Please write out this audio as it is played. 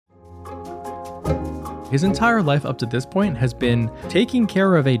His entire life up to this point has been taking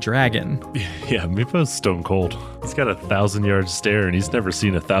care of a dragon. Yeah, Meepo's stone cold. He's got a 1,000-yard stare, and he's never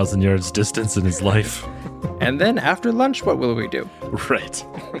seen 1,000 yards distance in his life. And then after lunch, what will we do? Right.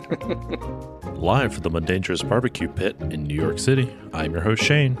 Live from the Mundangerous Barbecue Pit in New York City, I'm your host,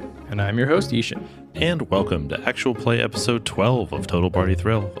 Shane. And I'm your host, Ishan. And welcome to Actual Play Episode 12 of Total Party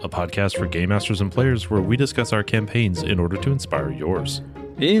Thrill, a podcast for game masters and players where we discuss our campaigns in order to inspire yours.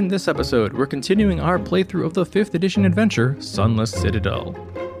 In this episode, we're continuing our playthrough of the 5th edition adventure, Sunless Citadel.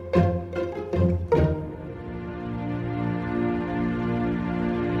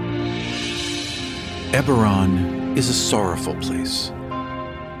 Eberron is a sorrowful place,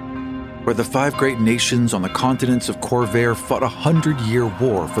 where the 5 great nations on the continents of Corvair fought a 100-year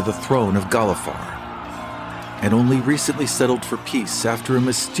war for the throne of Galifar, and only recently settled for peace after a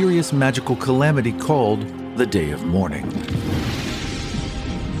mysterious magical calamity called the Day of Mourning.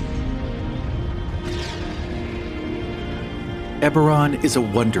 Eberron is a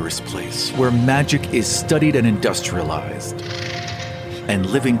wondrous place where magic is studied and industrialized, and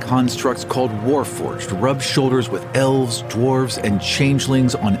living constructs called Warforged rub shoulders with elves, dwarves, and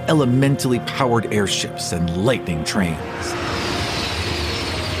changelings on elementally powered airships and lightning trains.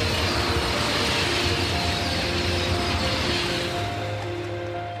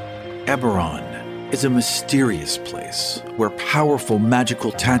 Eberron is a mysterious place where powerful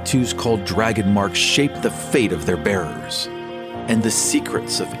magical tattoos called dragon marks shape the fate of their bearers, and the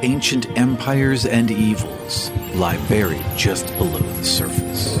secrets of ancient empires and evils lie buried just below the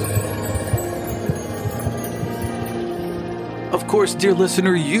surface. Of course, dear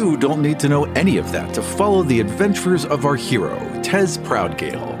listener, you don't need to know any of that to follow the adventures of our hero, Tez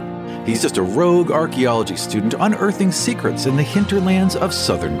Proudgale. He's just a rogue archaeology student unearthing secrets in the hinterlands of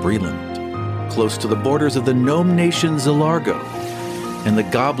southern Breland, close to the borders of the gnome nation Zilargo and the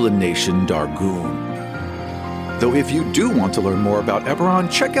goblin nation Dargoon. Though if you do want to learn more about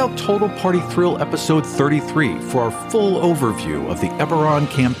Eberron, check out Total Party Thrill episode 33 for our full overview of the Eberron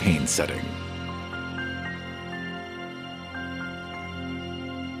campaign setting.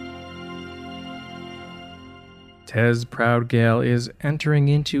 Tez Proudgale is entering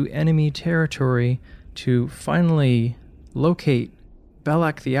into enemy territory to finally locate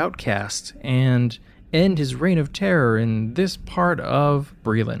Belak the Outcast and end his reign of terror in this part of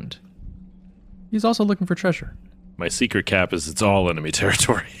Breland. He's also looking for treasure. My secret cap is it's all enemy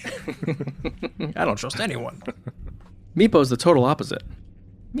territory. I don't trust anyone. Meepo's the total opposite.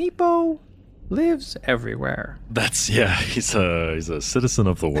 Meepo lives everywhere. He's a citizen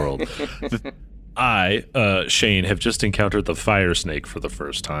of the world. I, Shane, have just encountered the fire snake for the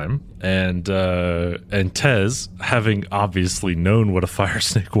first time, and Tez, having obviously known what a fire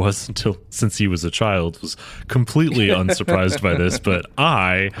snake was since he was a child, was completely unsurprised by this, but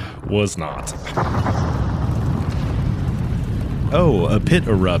I was not. Oh, a pit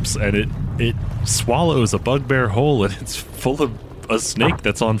erupts, and it swallows a bugbear whole, and it's full of a snake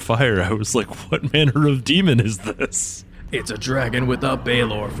that's on fire. I was like, what manner of demon is this? It's a dragon with a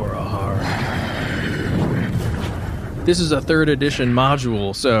Baylor for a heart. This is a 3rd edition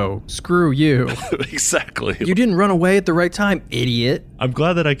module, so screw you. Exactly. You didn't run away at the right time, idiot. I'm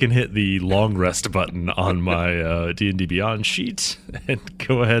glad that I can hit the long rest button on my D&D Beyond sheet and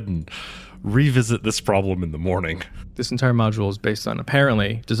go ahead and revisit this problem in the morning. This entire module is based on,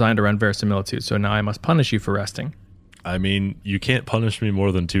 apparently, designed around verisimilitude, so now I must punish you for resting. I mean, you can't punish me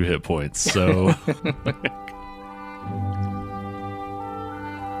more than 2 hit points, so...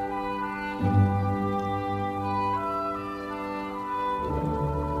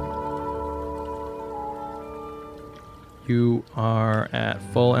 You are at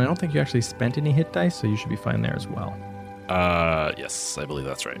full, and I don't think you actually spent any hit dice, so you should be fine there as well. Yes, I believe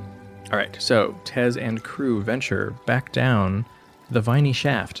that's right. All right, so Tez and crew venture back down the viney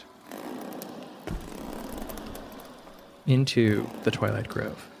shaft into the Twilight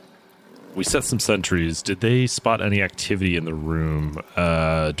Grove. We set some sentries. Did they spot any activity in the room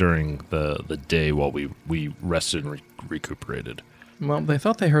during the day while we rested and recuperated? Well, they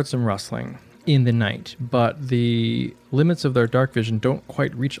thought they heard some rustling in the night, but the limits of their dark vision don't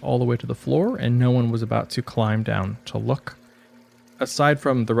quite reach all the way to the floor, and no one was about to climb down to look. Aside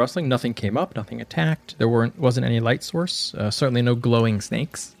from the rustling, nothing came up, nothing attacked. There wasn't any light source, certainly no glowing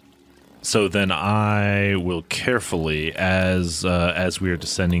snakes. So then I will carefully, as we are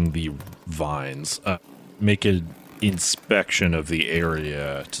descending the vines, make an inspection of the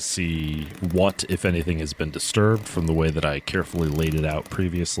area to see what, if anything, has been disturbed from the way that I carefully laid it out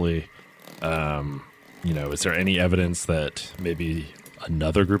previously. Is there any evidence that maybe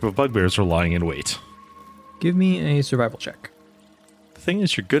another group of bugbears are lying in wait? Give me a survival check. The thing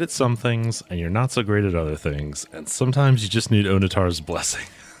is, you're good at some things, and you're not so great at other things, and sometimes you just need Onatar's blessing.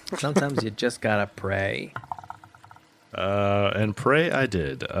 Sometimes you just gotta pray. And pray I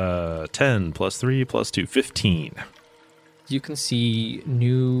did. 10 plus 3 plus 2, 15. You can see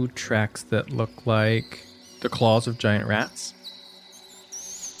new tracks that look like the claws of giant rats.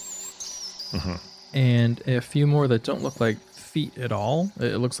 And a few more that don't look like feet at all.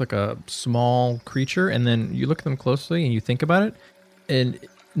 It looks like a small creature, and then you look at them closely and you think about it, and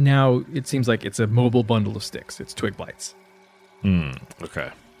now it seems like it's a mobile bundle of sticks. It's twig blights. Okay.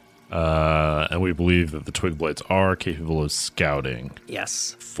 And we believe that the twig blights are capable of scouting.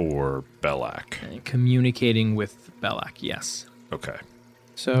 Yes. For Belak. And communicating with Belak, yes. Okay.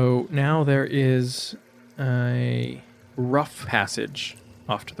 So now there is a rough passage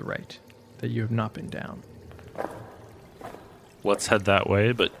off to the right that you have not been down. Let's head that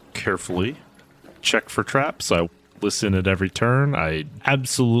way, but carefully. Check for traps. I listen at every turn. I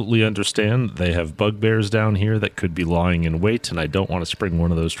absolutely understand they have bugbears down here that could be lying in wait, and I don't want to spring one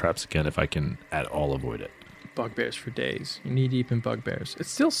of those traps again if I can at all avoid it. Bugbears for days. You're knee deep in bugbears. It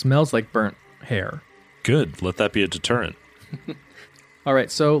still smells like burnt hair. Good. Let that be a deterrent. All right,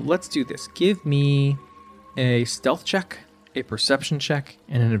 so let's do this. Give me a stealth check, a perception check,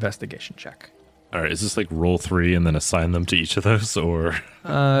 and an investigation check. All right, is this like roll 3 and then assign them to each of those, or?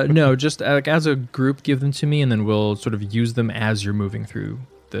 No, just like as a group, give them to me, and then we'll sort of use them as you're moving through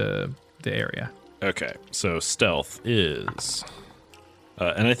the area. Okay, so stealth is...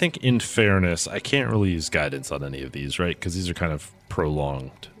 and I think in fairness, I can't really use guidance on any of these, right? Because these are kind of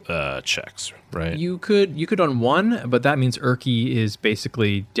prolonged checks, right? You could on one, but that means Urki is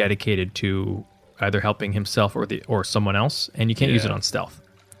basically dedicated to either helping himself or someone else, and you can't use it on stealth.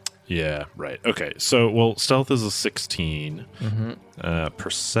 Yeah, right. Okay, so, well, stealth is a 16.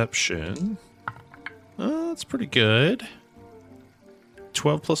 Perception, that's pretty good.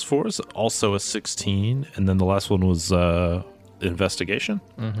 12 plus 4 is also a 16, and then the last one was investigation.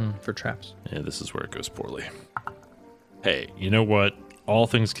 For traps. Yeah, this is where it goes poorly. Hey, you know what? All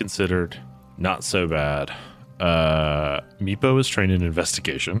things considered, not so bad. Meepo is trained in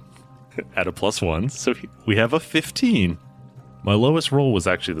investigation at a +1, so we have a 15. My lowest roll was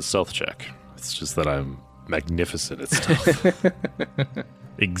actually the stealth check. It's just that I'm magnificent at stealth.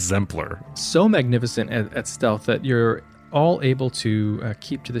 Exemplar. So magnificent at stealth that you're all able to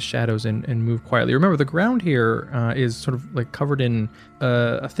keep to the shadows and move quietly. Remember, the ground here is sort of like covered in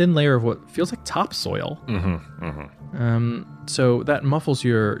a thin layer of what feels like topsoil. So that muffles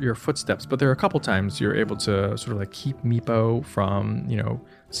your footsteps. But there are a couple times you're able to sort of like keep Meepo from,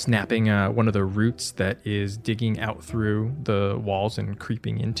 snapping one of the roots that is digging out through the walls and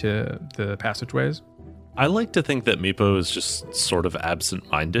creeping into the passageways. I like to think that Meepo is just sort of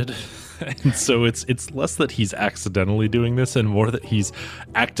absent-minded. And so it's less that he's accidentally doing this and more that he's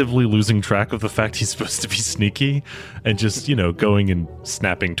actively losing track of the fact he's supposed to be sneaky and just, going and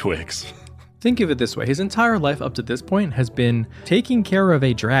snapping twigs. Think of it this way. His entire life up to this point has been taking care of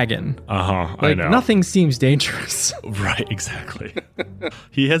a dragon. I know. Nothing seems dangerous. Right, exactly.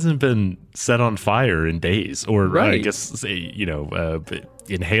 He hasn't been set on fire in days, or right. I guess,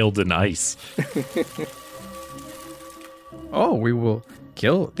 inhaled in ice. Oh, we will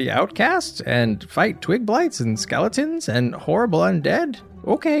kill the outcasts and fight twig blights and skeletons and horrible undead?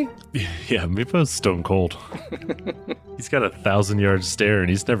 Okay. Yeah, Meepo's stone cold. He's got 1,000-yard stare, and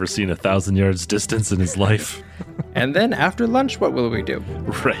he's never seen 1,000 yards distance in his life. And then after lunch, what will we do?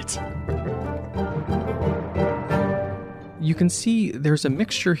 Right. You can see there's a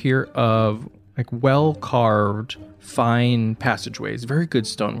mixture here of like well-carved, fine passageways, very good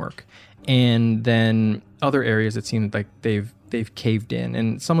stonework, and then other areas that seem like they've caved in,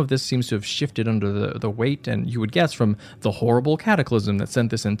 and some of this seems to have shifted under the weight, and you would guess from the horrible cataclysm that sent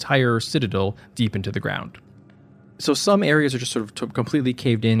this entire citadel deep into the ground. So some areas are just sort of completely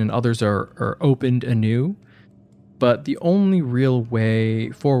caved in, and others are opened anew, but the only real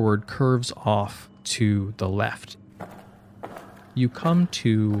way forward curves off to the left. You come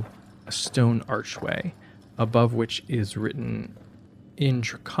to a stone archway, above which is written in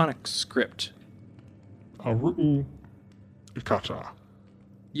draconic script, Aru'u Ikata.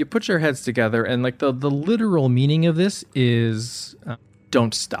 You put your heads together, and like the literal meaning of this is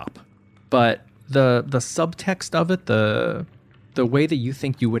don't stop. But the subtext of it, the way that you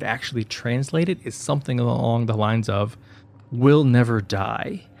think you would actually translate it is something along the lines of will never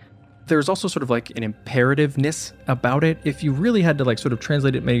die. There's also sort of like an imperativeness about it. If you really had to like sort of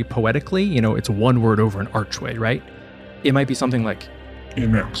translate it maybe poetically, it's one word over an archway, right? It might be something like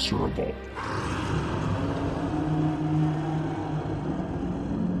Inexorable.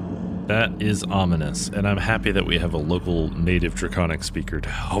 That is ominous, and I'm happy that we have a local native Draconic speaker to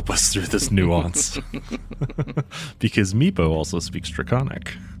help us through this nuance. Because Meepo also speaks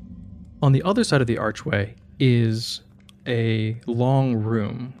Draconic. On the other side of the archway is a long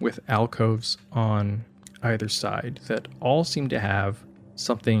room with alcoves on either side that all seem to have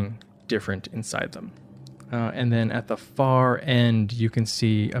something different inside them. And then at the far end, you can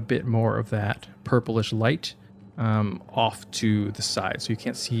see a bit more of that purplish light off to the side. So you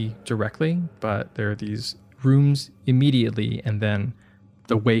can't see directly, but there are these rooms immediately, and then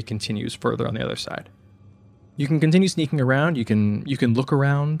the way continues further on the other side. You can continue sneaking around. You can look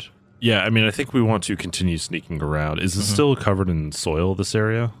around. Yeah, I mean, I think we want to continue sneaking around. Is it still covered in soil, this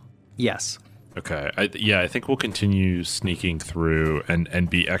area? Yes. Okay. I think we'll continue sneaking through and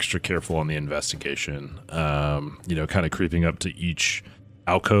be extra careful on the investigation. Kind of creeping up to each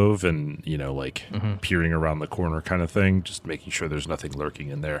alcove and, peering around the corner kind of thing, just making sure there's nothing lurking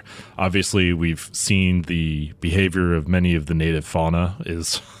in there. Obviously, we've seen the behavior of many of the native fauna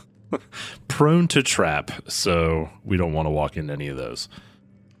is prone to trap, so we don't want to walk into any of those.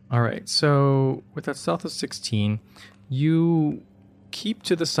 All right. So with that stealth of 16, you keep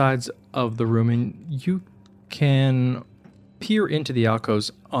to the sides of the room and you can peer into the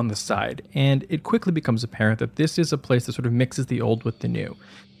alcoves on the side, and it quickly becomes apparent that this is a place that sort of mixes the old with the new.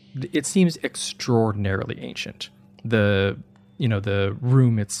 It seems extraordinarily ancient. The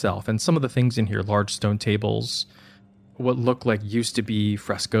room itself and some of the things in here, large stone tables, what look like used to be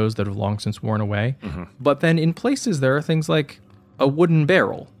frescoes that have long since worn away. Mm-hmm. But then in places there are things like a wooden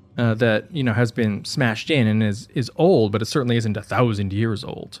barrel that has been smashed in and is old, but it certainly isn't 1,000 years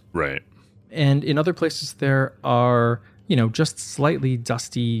old. Right. And in other places there are just slightly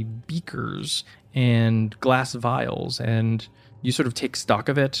dusty beakers and glass vials, and you sort of take stock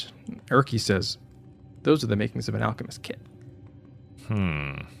of it. Erky says, those are the makings of an alchemist kit.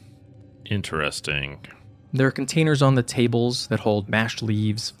 Interesting. There are containers on the tables that hold mashed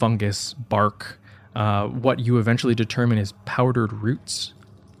leaves, fungus, bark, what you eventually determine is powdered roots.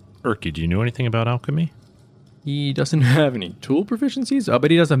 Erky, do you know anything about alchemy? He doesn't have any tool proficiencies,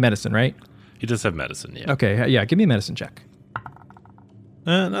 but he does have medicine, right? He does have medicine, yeah. Okay, yeah, give me a medicine check.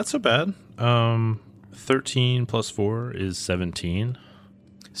 Not so bad. 13 plus 4 is 17.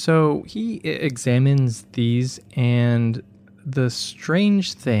 So he examines these, and the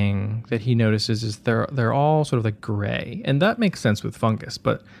strange thing that he notices is they're all sort of like gray, and that makes sense with fungus,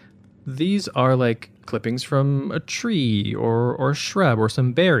 but these are like clippings from a tree or a shrub or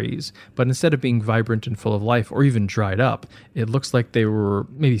some berries, but instead of being vibrant and full of life or even dried up, it looks like they were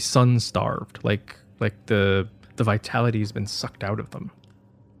maybe sun-starved, like the vitality has been sucked out of them.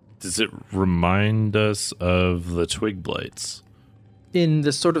 Does it remind us of the twig blights? In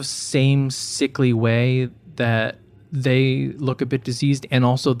the sort of same sickly way that they look a bit diseased, and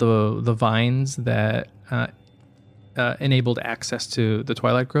also the vines that enabled access to the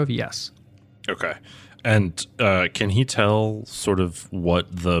Twilight Grove, yes. Okay. And can he tell sort of what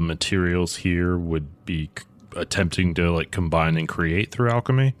the materials here would be attempting to like combine and create through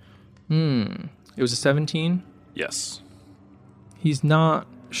alchemy? It was a 17? Yes. He's not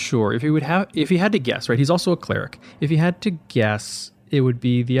sure. If he had to guess, right? He's also a cleric. If he had to guess, it would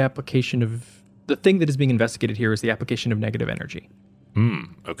be the application of the thing that is being investigated here is the application of negative energy.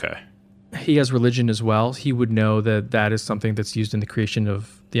 Okay. He has religion as well. He would know that is something that's used in the creation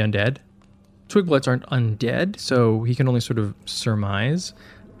of the undead. Twig blights aren't undead, so he can only sort of surmise.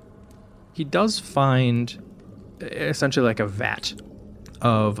 He does find essentially like a vat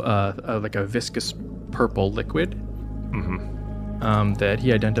of like a viscous purple liquid that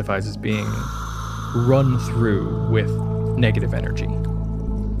he identifies as being run through with negative energy.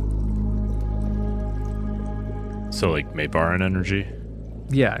 So like Maybaran energy?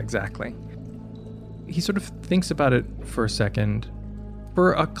 Yeah, exactly. He sort of thinks about it for a second.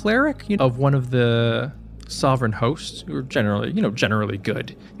 For a cleric of one of the sovereign hosts, who are generally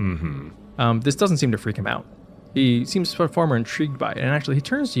good, this doesn't seem to freak him out. He seems far more intrigued by it, and actually he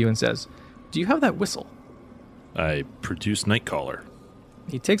turns to you and says, "Do you have that whistle?" I produce Nightcaller.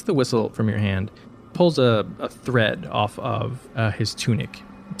 He takes the whistle from your hand, pulls a thread off of his tunic,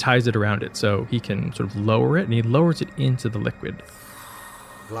 ties it around it so he can sort of lower it, and he lowers it into the liquid.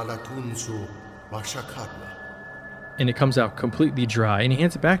 And it comes out completely dry, and he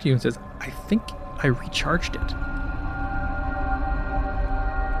hands it back to you and says, "I think I recharged it."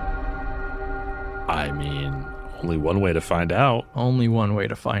 I mean, only one way to find out. Only one way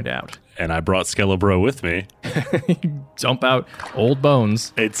to find out. And I brought Skelebro with me. Dump out old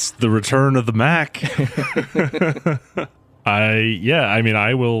bones. It's the return of the Mac.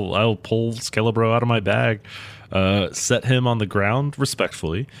 I'll pull Skelebro out of my bag, set him on the ground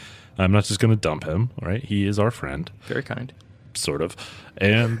respectfully, I'm not just going to dump him, right? He is our friend. Very kind. Sort of.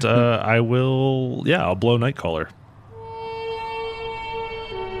 And I'll blow Nightcaller.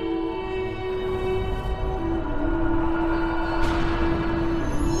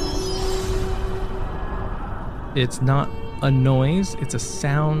 It's not a noise, it's a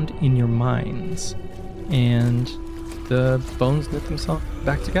sound in your minds. And the bones knit themselves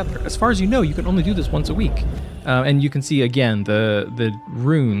back together. As far as you know, you can only do this once a week. And you can see, again, the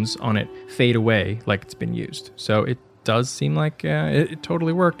runes on it fade away like it's been used. So it does seem like it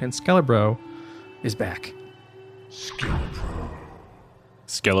totally worked, and Skelebro is back.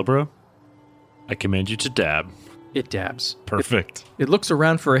 Skelebro, I command you to dab. It dabs. Perfect. It looks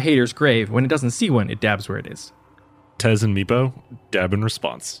around for a hater's grave. When it doesn't see one, it dabs where it is. Tez and Meepo, dab in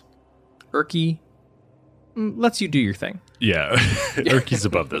response. Erky lets you do your thing. Yeah, Erky's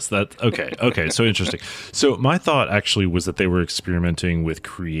above this. Okay, so interesting. So my thought actually was that they were experimenting with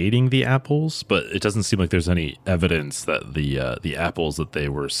creating the apples, but it doesn't seem like there's any evidence that the apples that they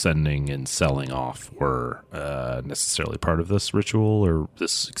were sending and selling off were necessarily part of this ritual or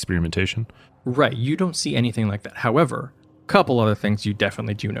this experimentation. Right, you don't see anything like that. However, a couple other things you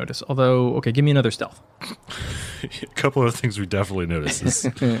definitely do notice. Although, okay, give me another stealth. A couple of things we definitely notice is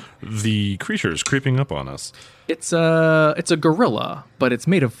the creatures creeping up on us. It's a gorilla, but it's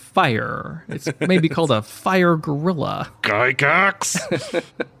made of fire. It's maybe called a fire gorilla. Gygax!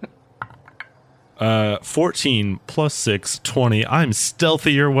 14 plus 6, 20. I'm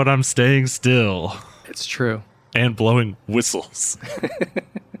stealthier when I'm staying still. It's true. And blowing whistles.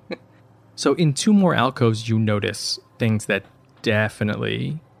 So in 2 more alcoves, you notice things that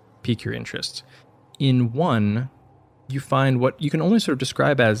definitely pique your interest. In one, you find what you can only sort of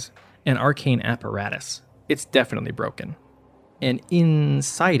describe as an arcane apparatus. It's definitely broken. And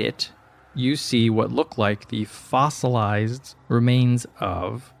inside it, you see what look like the fossilized remains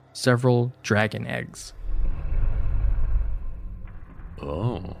of several dragon eggs.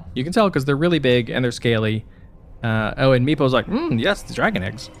 Oh. You can tell because they're really big and they're scaly. And Meepo's like, yes, the dragon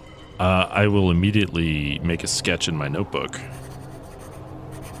eggs. I will immediately make a sketch in my notebook.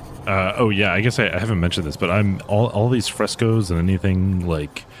 I guess I haven't mentioned this, but I'm all these frescoes and anything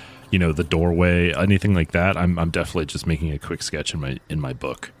like, the doorway, anything like that. I'm definitely just making a quick sketch in my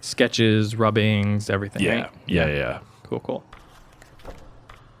book. Sketches, rubbings, everything. Yeah, right? yeah. Cool.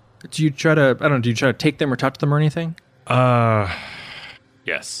 Do you try to take them or touch them or anything?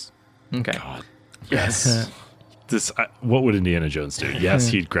 Yes. Okay. God. Yes. What would Indiana Jones do? Yes,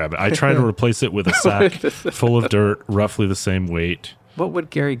 he'd grab it. I try to replace it with a sack full of dirt, roughly the same weight. What would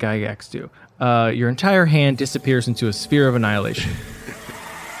Gary Gygax do? Your entire hand disappears into a sphere of annihilation.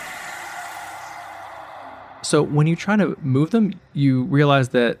 So when you try to move them, you realize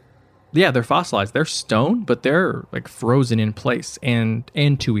that, they're fossilized. They're stone, but they're like frozen in place and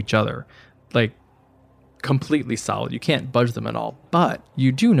to each other, like completely solid. You can't budge them at all. But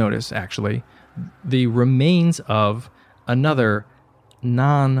you do notice, actually, the remains of another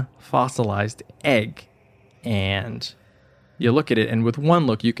non-fossilized egg. And you look at it, and with one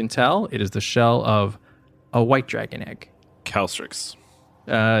look, you can tell it is the shell of a white dragon egg. Calstrix.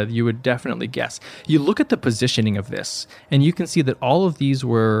 You would definitely guess. You look at the positioning of this, and you can see that all of these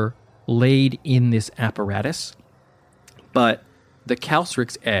were laid in this apparatus, but the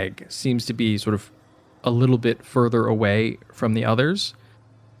Calstrix egg seems to be sort of a little bit further away from the others.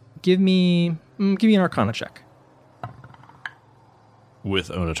 Give me an Arcana check. With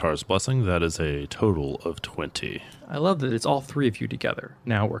Onatar's blessing, that is a total of 20. I love that it's all 3 of you together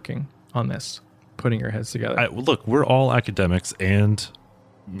now working on this, putting your heads together. Look, we're all academics and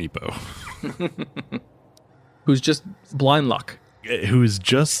Meepo. Who's just blind luck. Who is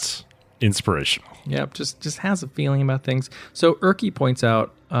just inspirational. Yep, just has a feeling about things. So Erky points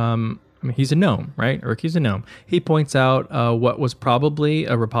out, he's a gnome, right? Erky's a gnome. He points out what was probably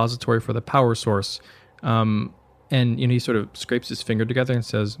a repository for the power source. And he sort of scrapes his finger together and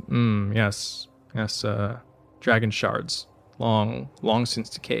says, yes, dragon shards, long since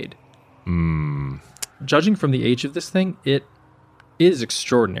decayed. Judging from the age of this thing, it is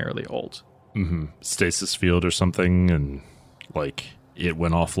extraordinarily old. Mm-hmm. Stasis field or something, and it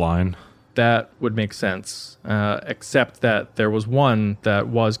went offline. That would make sense, except that there was one that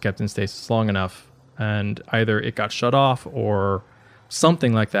was kept in stasis long enough, and either it got shut off or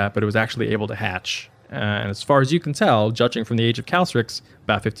something like that, but it was actually able to hatch. And as far as you can tell, judging from the age of Calstrix,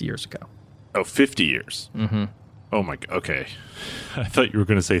 about 50 years ago. Oh, 50 years? Mm-hmm. Oh my god, okay. I thought you were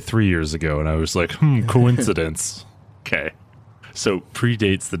going to say 3 years ago, and I was like, coincidence. Okay. So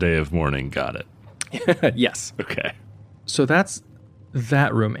predates the day of mourning, got it. Yes. Okay. So that's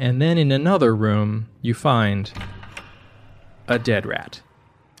that room. And then in another room, you find a dead rat.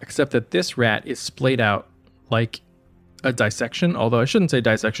 except that this rat is splayed out like a dissection, although I shouldn't say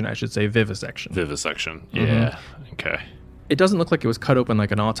dissection, I should say vivisection. Vivisection. Yeah. Okay. It doesn't look like it was cut open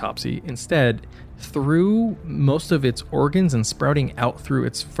like an autopsy. Instead, through most of its organs and sprouting out through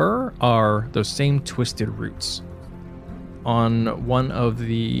its fur are those same twisted roots. On one of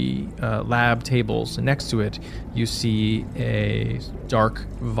the lab tables next to it, you see a dark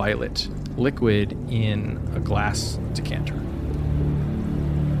violet liquid in a glass decanter.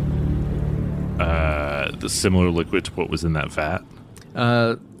 The similar liquid to what was in that vat?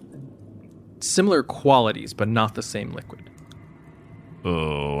 Similar qualities, but not the same liquid.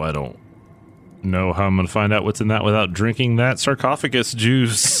 Oh, I don't know how I'm going to find out what's in that without drinking that sarcophagus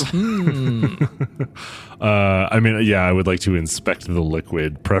juice. I mean, yeah, I would like to inspect the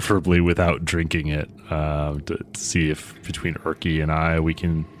liquid, preferably without drinking it, to see if between Urki and I we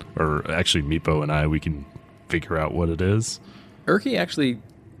can, or actually Meepo and I, we can figure out what it is. Urki actually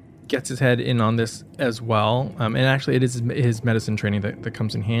gets his head in on this as well, and actually it is his medicine training that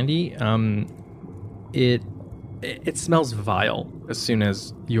comes in handy. It smells vile as soon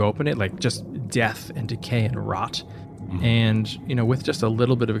as you open it, like just death and decay and rot. And, with just a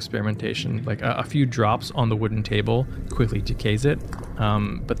little bit of experimentation, like a few drops on the wooden table quickly decays it,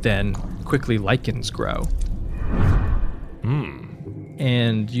 but then quickly lichens grow.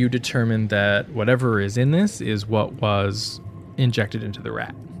 And you determine that whatever is in this is what was injected into the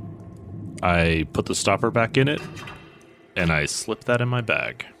rat. I put the stopper back in it, and I slip that in my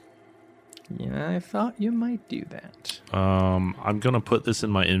bag. Yeah, I thought you might do that. I'm going to put this in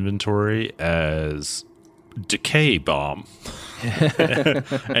my inventory as decay bomb.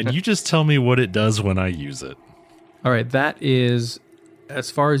 And you just tell me what it does when I use it. All right, that is, as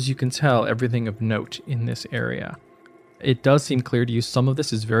far as you can tell, everything of note in this area. It does seem clear to you some of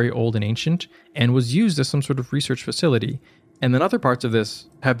this is very old and ancient and was used as some sort of research facility. And then other parts of this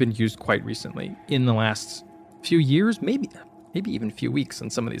have been used quite recently, in the last few years, maybe even a few weeks in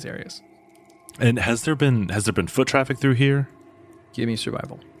some of these areas. And has there been foot traffic through here? Give me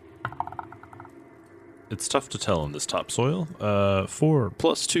survival. It's tough to tell in this topsoil. 4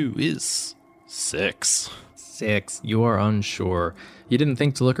 plus 2 is 6. 6. You are unsure. You didn't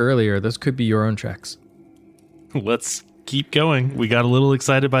think to look earlier. Those could be your own tracks. Let's keep going. We got a little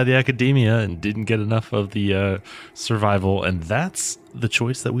excited by the academia and didn't get enough of the survival, and that's the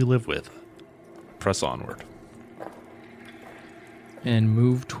choice that we live with. Press onward. And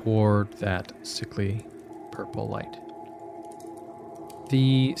move toward that sickly purple light.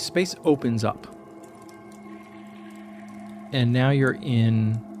 The space opens up. And now you're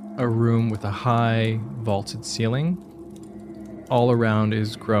in a room with a high vaulted ceiling. All around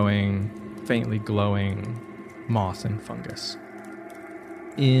is growing, faintly glowing moss and fungus.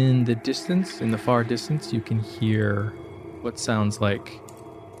 In the far distance, you can hear what sounds like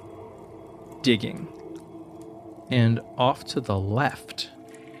digging. And off to the left,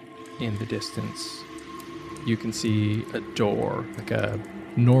 in the distance, you can see a door, like a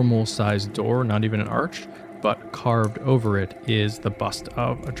normal-sized door, not even an arch, but carved over it is the bust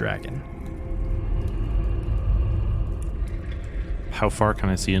of a dragon. How far can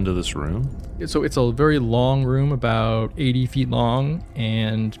I see into this room? So it's a very long room, about 80 feet long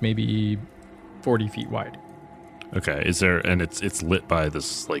and maybe 40 feet wide. Okay, and it's lit by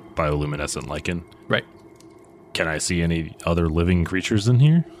this like bioluminescent lichen? Right. Can I see any other living creatures in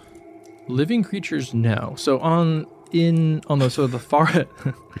here? Living creatures, no. So on the far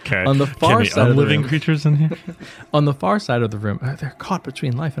okay. on the far side of the room, creatures in here? on the far side of the room, they're caught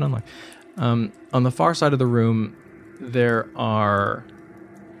between life and unlife. On the far side of the room, there are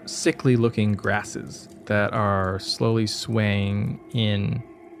sickly-looking grasses that are slowly swaying in.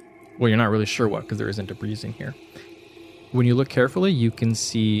 Well, you're not really sure what, because there isn't a breeze in here. When you look carefully, you can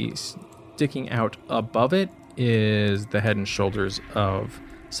see sticking out above it is the head and shoulders of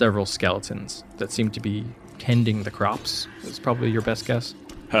several skeletons that seem to be tending the crops. That's probably your best guess.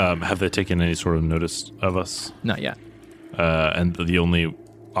 Have they taken any sort of notice of us? Not yet. And the only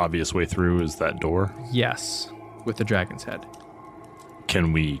obvious way through is that door? Yes, with the dragon's head.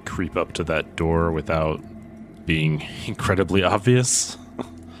 Can we creep up to that door without being incredibly obvious?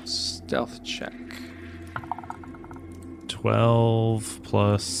 Stealth check. 12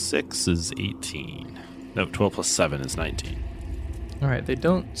 plus 6 is 18. No, 12 plus 7 is 19. All right, they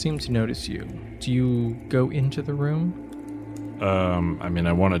don't seem to notice you. Do you go into the room? I mean,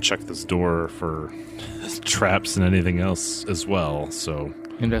 I want to check this door for traps and anything else as well, so...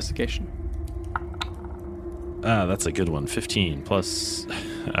 Investigation. That's a good one. 15 plus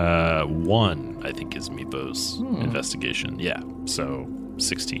 1, I think, is Meepo's investigation. Yeah, so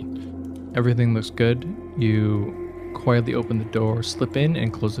 16. Everything looks good. You quietly open the door, slip in,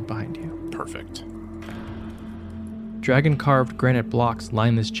 and close it behind you. Perfect. Dragon-carved granite blocks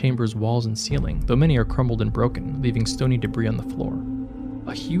line this chamber's walls and ceiling, though many are crumbled and broken, leaving stony debris on the floor.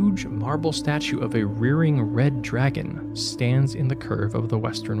 A huge marble statue of a rearing red dragon stands in the curve of the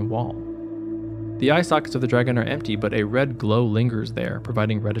western wall. The eye sockets of the dragon are empty, but a red glow lingers there,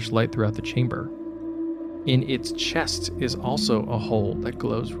 providing reddish light throughout the chamber. In its chest is also a hole that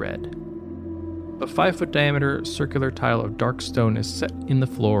glows red. A 5-foot diameter circular tile of dark stone is set in the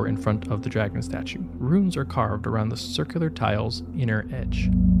floor in front of the dragon statue. Runes are carved around the circular tile's inner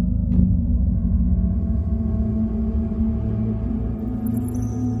edge.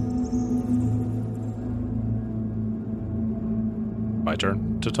 My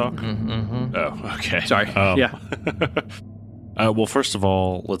turn to talk? Mm-hmm. Oh, okay. Sorry. Yeah. Well, first of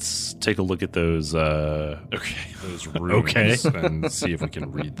all, let's take a look at those runes and see if we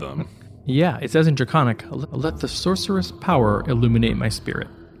can read them. Yeah, it says in Draconic, let the sorceress power illuminate my spirit.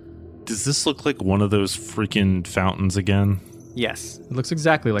 Does this look like one of those freaking fountains again? Yes, it looks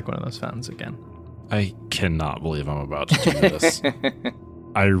exactly like one of those fountains again. I cannot believe I'm about to do this.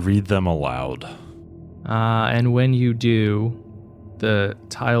 I read them aloud. And when you do, the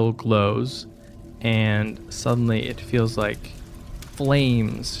tile glows, and suddenly it feels like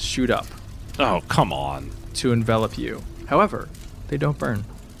flames shoot up. Oh, come on. To envelop you. However, they don't burn.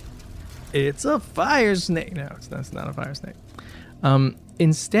 It's a fire snake. No, it's not a fire snake.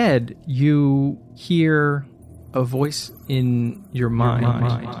 Instead, you hear a voice in your mind.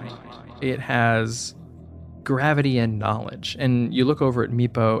 It has gravity and knowledge. And you look over at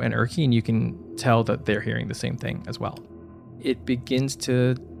Meepo and Urki, and you can tell that they're hearing the same thing as well. It begins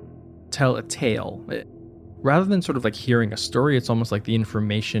to tell a tale. Rather than sort of like hearing a story, it's almost like the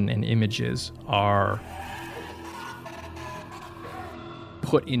information and images are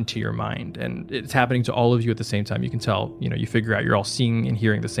put into your mind, and it's happening to all of you at the same time. You can tell, you figure out you're all seeing and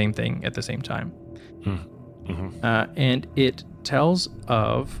hearing the same thing at the same time. Mm-hmm. And it tells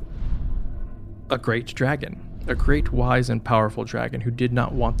of a great dragon, a great, wise, and powerful dragon who did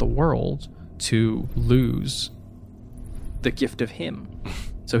not want the world to lose the gift of him.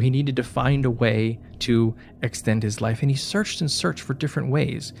 So he needed to find a way to extend his life, and he searched and searched for different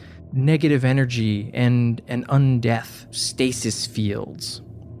ways. Negative energy and undeath, stasis fields,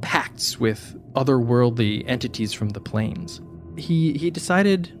 pacts with otherworldly entities from the planes. He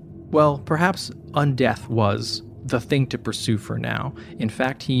decided, well, perhaps undeath was the thing to pursue for now. In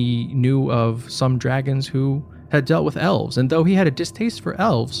fact, he knew of some dragons who had dealt with elves, and though he had a distaste for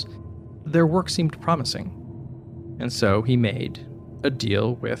elves, their work seemed promising. And so he made a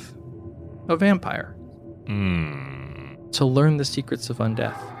deal with a vampire to learn the secrets of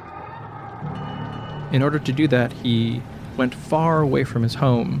undeath. In order to do that, he went far away from his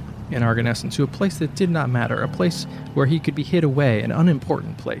home in Argonescence to a place that did not matter, a place where he could be hid away, an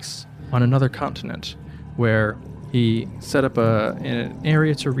unimportant place on another continent, where he set up an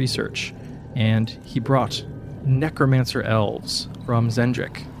area to research, and he brought necromancer elves from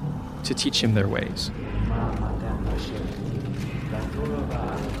Zendrick to teach him their ways.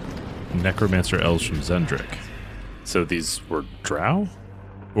 Necromancer elves from Zendrick. So these were drow?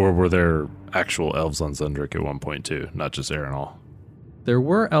 Or were there actual elves on Zendrick at one point too, not just Arenal? There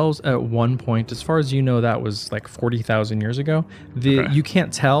were elves at one point. As far as you know, that was like 40,000 years ago. You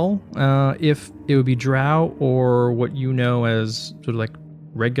can't tell if it would be drow or what you know as sort of like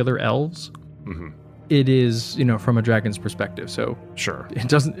regular elves. Mm-hmm. It is, from a dragon's perspective. So sure, it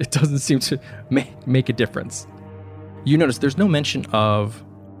doesn't seem to make a difference. You notice there's no mention of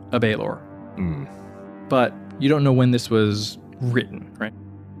a Baelor, but you don't know when this was written, right?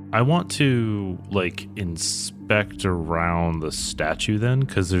 I want to inspect around the statue then,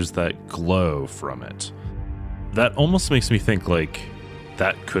 because there's that glow from it. That almost makes me think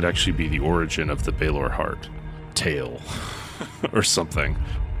that could actually be the origin of the Baelor heart tale or something.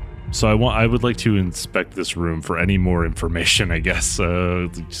 So I would like to inspect this room for any more information, I guess.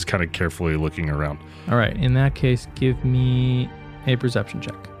 Just kind of carefully looking around. All right. In that case, give me a perception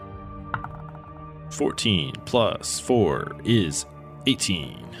check. 14 plus 4 is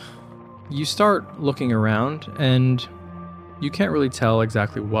 18. You start looking around, and you can't really tell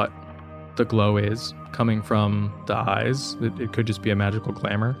exactly what the glow is coming from the eyes. It could just be a magical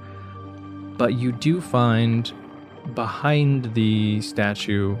glamour. But you do find behind the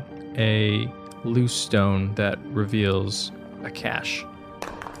statue a loose stone that reveals a cache.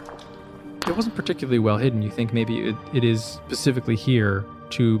 It wasn't particularly well hidden. You think maybe it is specifically here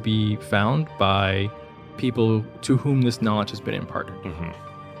to be found by people to whom this knowledge has been imparted. Mm-hmm.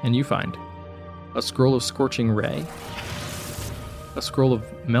 And you find a scroll of Scorching Ray, a scroll of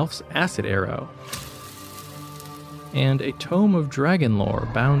Melf's Acid Arrow, and a tome of dragon lore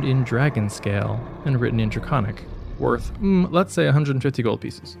bound in dragon scale and written in Draconic, worth, let's say 150 gold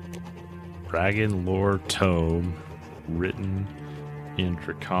pieces. Dragon lore tome written in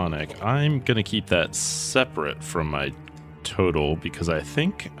Draconic. I'm going to keep that separate from my total because I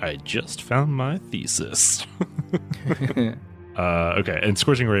think I just found my thesis. Okay, and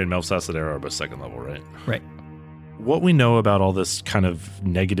Scorching Ray and Melf Sassadera are both second level, right? Right. What we know about all this kind of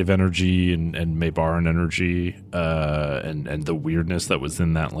negative energy and Maybaran energy and the weirdness that was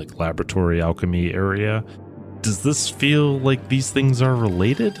in that like laboratory alchemy area, does this feel like these things are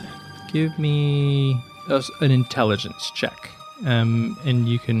related? Give me an intelligence check. And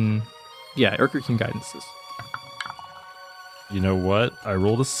you can... Yeah, Urker can guidance this. You know what? I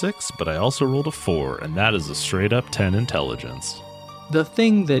rolled a 6, but I also rolled a 4, and that is a straight up 10 intelligence. The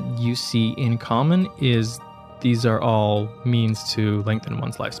thing that you see in common is these are all means to lengthen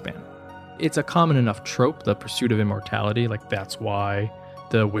one's lifespan. It's a common enough trope, the pursuit of immortality, like that's why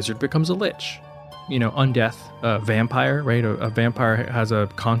the wizard becomes a lich. You know, undeath, a vampire, right? A vampire has a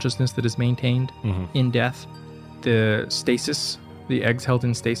consciousness that is maintained in death. The stasis, the eggs held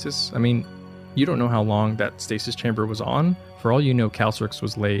in stasis. I mean, you don't know how long that stasis chamber was on. For all you know, Calcirix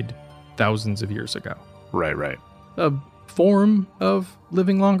was laid thousands of years ago. Right. A form of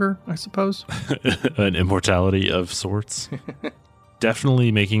living longer, I suppose. An immortality of sorts.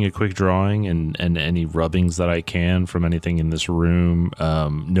 Definitely making a quick drawing and any rubbings that I can from anything in this room,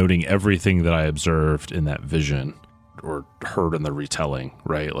 noting everything that I observed in that vision or heard in the retelling,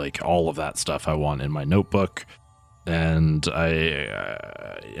 right? Like all of that stuff I want in my notebook. And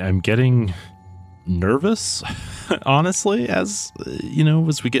I'm getting nervous, honestly, as you know,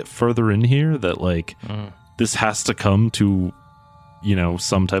 as we get further in here, that like this has to come to, you know,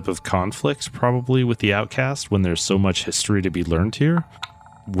 some type of conflict probably with the outcast when there's so much history to be learned here.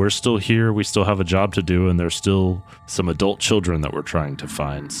 We're still here, we still have a job to do, and there's still some adult children that we're trying to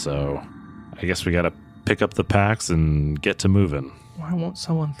find, so I guess we gotta pick up the packs and get to moving. Why won't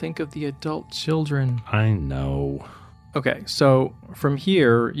someone think of the adult children? I know. Okay, so from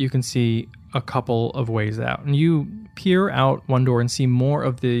here, you can see a couple of ways out. And you peer out one door and see more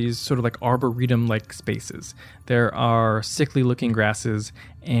of these sort of like arboretum-like spaces. There are sickly-looking grasses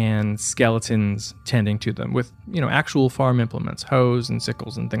and skeletons tending to them with, you know, actual farm implements, hoes and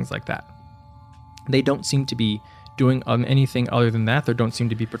sickles and things like that. They don't seem to be doing anything other than that. There don't seem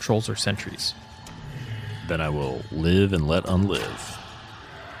to be patrols or sentries. Then I will live and let unlive.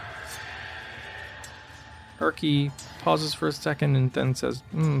 Erky pauses for a second and then says,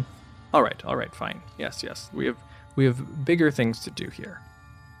 all right, fine. Yes. We have bigger things to do here.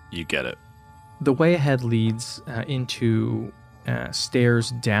 You get it. The way ahead leads into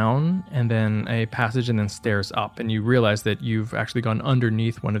stairs down and then a passage and then stairs up. And you realize that you've actually gone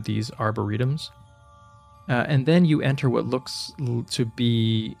underneath one of these arboretums. And then you enter what looks to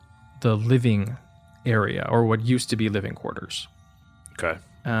be the living area, or what used to be living quarters. Okay.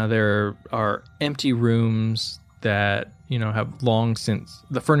 There are empty rooms that, you know, have long since,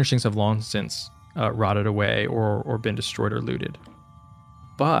 the furnishings have long since rotted away or been destroyed or looted.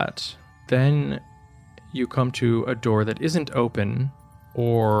 But then you come to a door that isn't open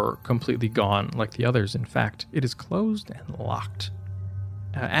or completely gone like the others. In fact, it is closed and locked,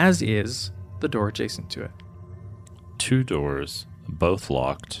 as is the door adjacent to it. 2 doors, both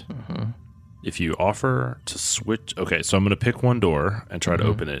locked. If you offer to switch... Okay, so I'm going to pick one door and try to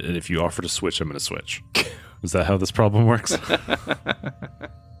open it, and if you offer to switch, I'm going to switch. Is that how this problem works?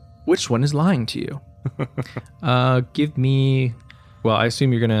 Which one is lying to you? Give me... Well, I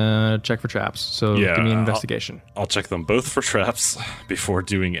assume you're going to check for traps, so Yeah, give me an investigation. I'll check them both for traps before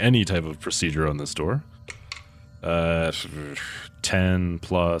doing any type of procedure on this door. 10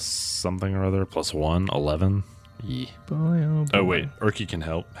 plus something or other, plus 1, 11. Boy, oh boy. Oh, wait. Urky can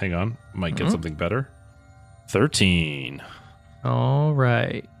help. Hang on. Might get something better. 13. All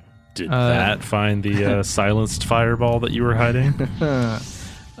right. Did that find the silenced fireball that you were hiding?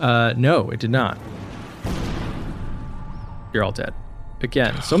 No, it did not. You're all dead.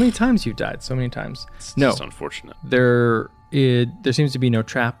 Again, so many times you died, so many times. It's No, just unfortunate. there seems to be no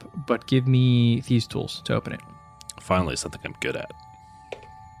trap, but give me thieves' tools to open it. Finally, something I'm good at.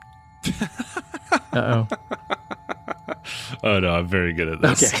 Uh-oh. Oh, no, I'm very good at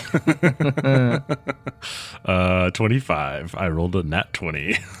this. Okay. 25. I rolled a nat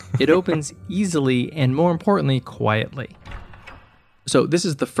 20. It opens easily and, more importantly, quietly. So this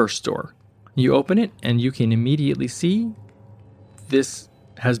is the first door. You open it, and you can immediately see this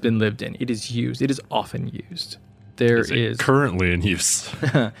has been lived in. It is used. It is often used. There Is it is currently in use?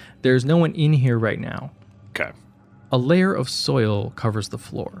 There's no one in here right now. Okay. A layer of soil covers the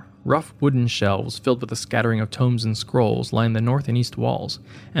floor. Rough wooden shelves filled with a scattering of tomes and scrolls line the north and east walls,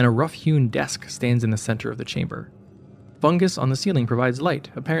 and a rough-hewn desk stands in the center of the chamber. Fungus on the ceiling provides light,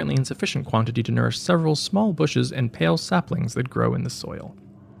 apparently in sufficient quantity to nourish several small bushes and pale saplings that grow in the soil.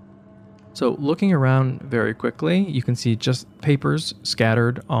 So looking around very quickly, you can see just papers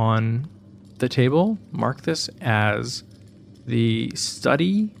scattered on the table. Mark this as the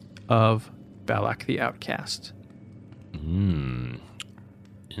study of Balak the Outcast.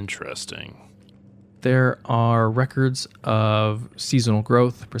 Interesting. There are records of seasonal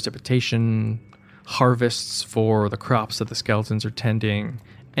growth, precipitation, harvests for the crops that the skeletons are tending,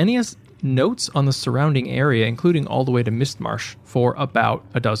 and he has notes on the surrounding area, including all the way to Mistmarsh, for about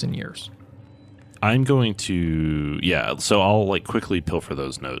a dozen years. I'm going to, so I'll quickly pilfer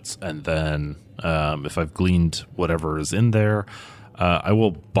those notes, and then if I've gleaned whatever is in there, I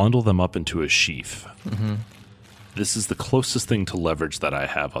will bundle them up into a sheath. Mm-hmm. This is the closest thing to leverage that I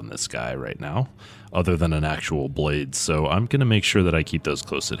have on this guy right now, other than an actual blade, so I'm going to make sure that I keep those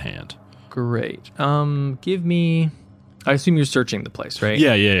close at hand. Great. Give me... I assume you're searching the place, right?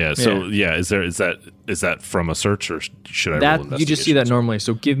 Yeah. So, is that from a search, or should I roll investigation? You just see that normally,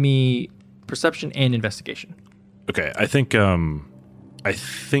 so give me perception and investigation. Okay, I think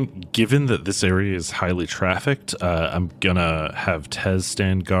given that this area is highly trafficked, I'm gonna have Tez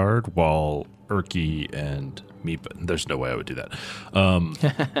stand guard while Urki and Meepo... There's no way I would do that.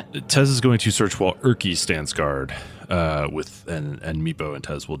 Tez is going to search while Urki stands guard, and Meepo and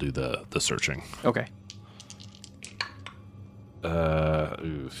Tez will do the searching. Okay.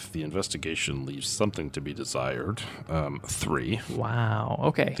 The investigation leaves something to be desired. 3. Wow.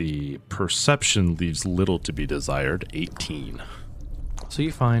 Okay. The perception leaves little to be desired. 18. So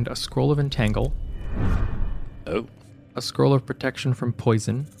you find a scroll of entangle. Oh. A scroll of protection from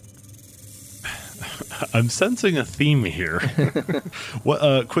poison. I'm sensing a theme here.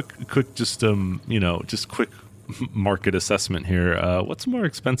 What? Quick, just quick market assessment here. What's more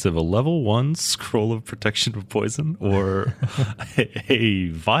expensive, a level 1 scroll of protection from poison, or a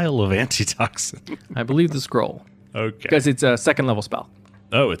vial of antitoxin? I believe the scroll. Okay. Because it's a second level spell.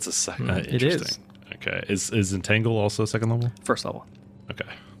 Oh, it's a second. It is. Okay. Is Entangle also second level? First level. Okay.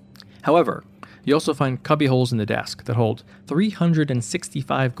 However, you also find cubby holes in the desk that hold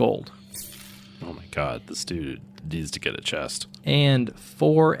 365 gold. Oh my god, this dude needs to get a chest. And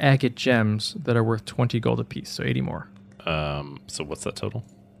 4 agate gems that are worth 20 gold apiece, so 80 more. So what's that total?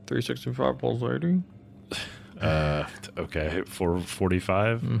 365 plus 80. Okay,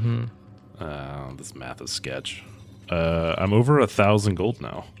 445. Mm-hmm. This math is sketch. I'm over 1,000 gold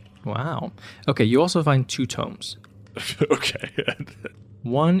now. Wow. Okay, you also find 2 tomes. Okay.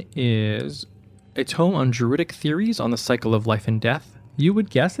 One is a tome on druidic theories on the cycle of life and death. You would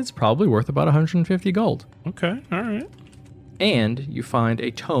guess it's probably worth about 150 gold. Okay, all right. And you find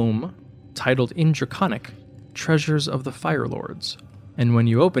a tome titled in Draconic, Treasures of the Fire Lords. And when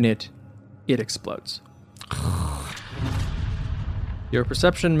you open it, it explodes. Your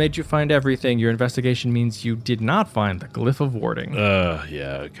perception made you find everything. Your investigation means you did not find the Glyph of Warding.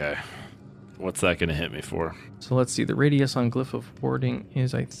 Yeah, okay. What's that going to hit me for? So let's see. The radius on Glyph of Warding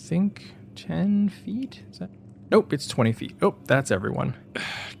is, I think, 10 feet? Is that... Nope, it's 20 feet. Oh, that's everyone.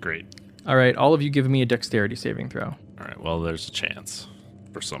 Great. All right, all of you give me a dexterity saving throw. All right, well, there's a chance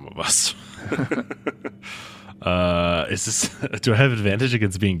for some of us. Is this? Do I have advantage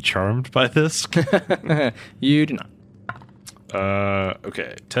against being charmed by this? You do not.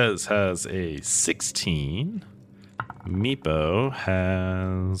 Okay, Tez has a 16. Meepo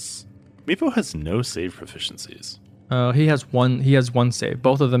has no save proficiencies. He has one save.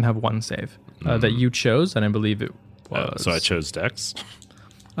 Both of them have one save that you chose, and I believe it was. So I chose Dex.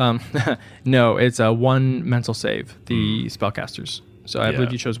 No, it's a one mental save. The spellcasters. So I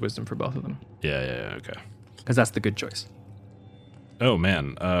believe you chose Wisdom for both of them. Yeah. Okay. Because that's the good choice. Oh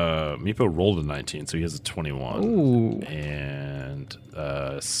man, Meepo rolled a 19, so he has a 21. Ooh. And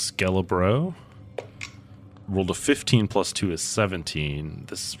Skelebro rolled a 15 plus 2 is 17.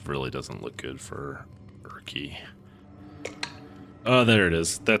 This really doesn't look good for Urki. Oh, there it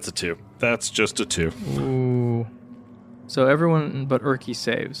is. That's a 2. That's just a 2. Ooh. So everyone but Urki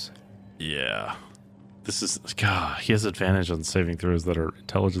saves. Yeah. This is... God, he has advantage on saving throws that are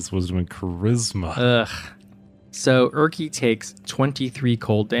intelligence, wisdom, and charisma. Ugh. So Urki takes 23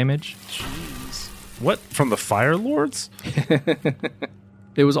 cold damage. Jeez. What? From the Fire Lords?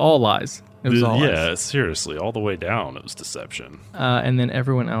 It was all lies. It was all lies. Yeah, seriously. All the way down, it was deception. And then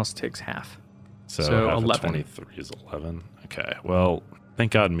everyone else takes half. So half 11. of 23 is 11. Okay, well,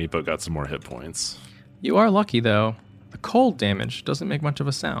 thank God Meepo got some more hit points. You are lucky, though. The cold damage doesn't make much of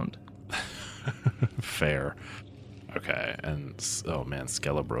a sound. Fair. Okay, and oh man,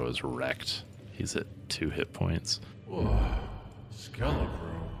 Skelebro is wrecked. He's at 2 hit points. Whoa, Skelebro.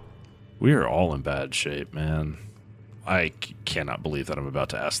 We are all in bad shape, man. I cannot believe that I'm about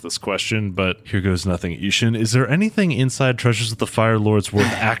to ask this question, but here goes nothing. Ishin, is there anything inside Treasures of the Fire Lords worth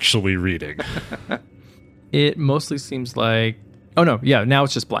actually reading? It mostly seems like... Oh, no. Yeah, now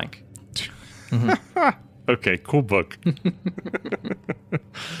it's just blank. Okay, cool book.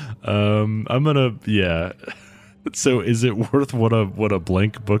 I'm gonna... Yeah. So is it worth what a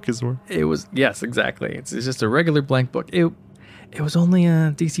blank book is worth? It was... Yes, exactly. It's just a regular blank book. It was only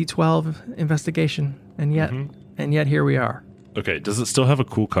a DC 12 investigation, and yet here we are. Okay, does it still have a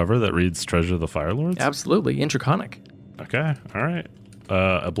cool cover that reads Treasure of the Fire Lords? Absolutely. Intraconic. Okay, all right.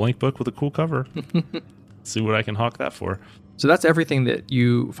 A blank book with a cool cover. See what I can hawk that for. So that's everything that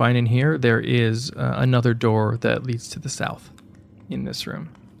you find in here. There is another door that leads to the south in this room.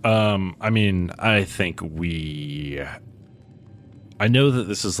 I mean, I know that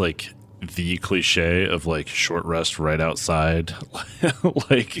this is like the cliche of like short rest right outside,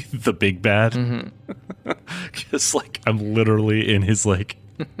 like the big bad. Because like I'm literally in his like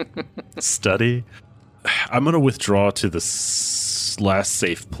study. I'm going to withdraw to the last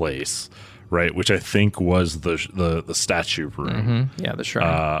safe place. Right, which I think was the statue room. Yeah, the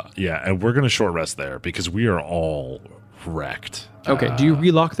shrine. Yeah, and we're going to short rest there because we are all wrecked. Okay, do you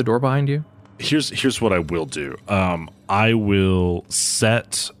relock the door behind you? Here's what I will do. I will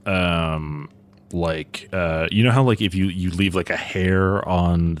set you know how like if you leave like a hair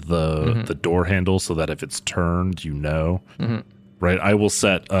on the door handle so that if it's turned, you know. Right, I will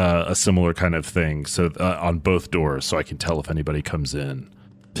set a similar kind of thing so on both doors so I can tell if anybody comes in.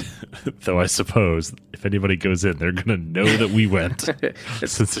 Though I suppose if anybody goes in, they're gonna know that we went.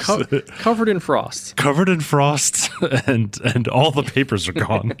 It's covered in frost. Covered in frost, and all the papers are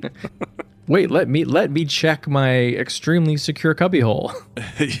gone. Wait, let me check my extremely secure cubbyhole.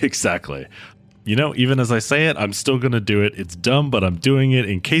 Exactly. You know, even as I say it, I'm still gonna do it. It's dumb, but I'm doing it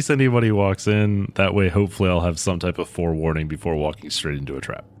in case anybody walks in. That way, hopefully, I'll have some type of forewarning before walking straight into a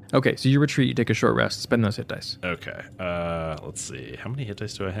trap. Okay, so you retreat, you take a short rest, spend those hit dice. Okay, let's see. How many hit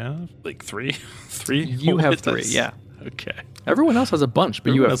dice do I have? Like 3? 3? You have 3, yeah. Okay. Everyone else has a bunch,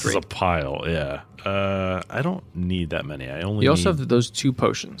 but you have 3. This is a pile, yeah. I don't need that many. You also have those 2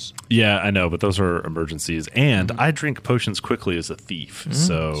 potions. Yeah, I know, but those are emergencies. And I drink potions quickly as a thief,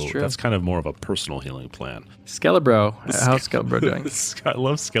 so that's kind of more of a personal healing plan. Skelebro, how's Skelebro doing? I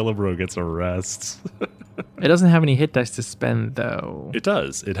love Skelebro gets a rest. It doesn't have any hit dice to spend, though. It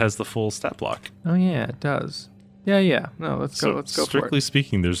does. It has the full stat block. Oh, yeah, it does. Yeah. No, let's go for it. Strictly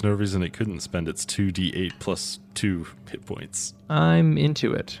speaking, there's no reason it couldn't spend its 2d8 plus 2 hit points. I'm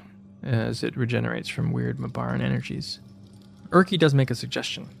into it, as it regenerates from weird Mabaran energies. Urki does make a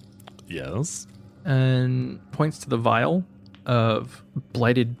suggestion. Yes? And points to the vial of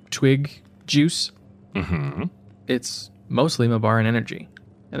blighted twig juice. It's mostly Mabaran energy.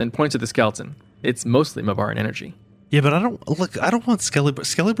 And then points to the skeleton. It's mostly Mabaran energy. Yeah, but I don't want Skelebro.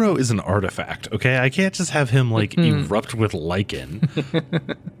 Skelebro is an artifact, okay? I can't just have him, like, erupt with lichen.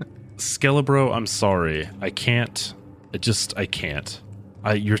 Skelebro, I'm sorry. I can't. I can't.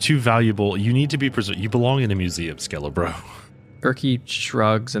 You're too valuable. You need to be preserved. You belong in a museum, Skelebro. Urki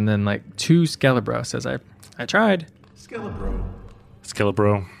shrugs and then, like, to Skelebro says, I tried.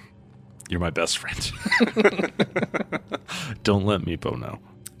 Skelebro, you're my best friend. Don't let Meepo know.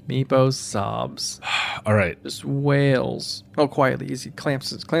 Meepo sobs. All right. Just wails. Oh, quietly as he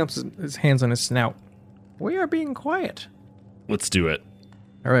clamps his hands on his snout. We are being quiet. Let's do it.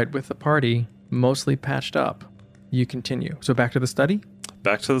 All right, with the party mostly patched up, you continue. So back to the study?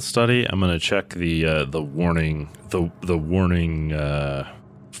 Back to the study. I'm going to check the warning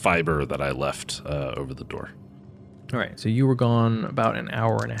fiber that I left over the door. All right, so you were gone about an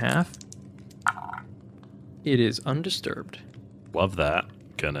hour and a half. It is undisturbed. Love that.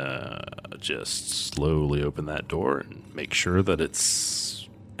 Gonna just slowly open that door and make sure that it's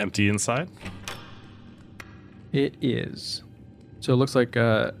empty inside. It is. So it looks like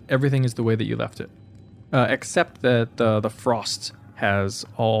everything is the way that you left it, except that the frost has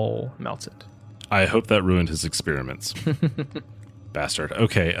all melted. I hope that ruined his experiments. Bastard.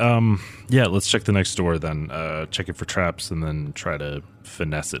 Okay, yeah, let's check the next door then. Check it for traps and then try to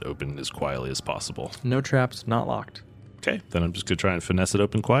finesse it open as quietly as possible. No traps, not locked. Okay, then I'm just going to try and finesse it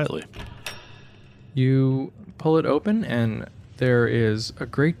open quietly. You pull it open, and there is a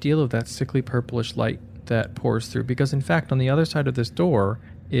great deal of that sickly purplish light that pours through, because in fact, on the other side of this door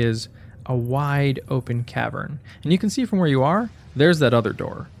is a wide open cavern. And you can see from where you are, there's that other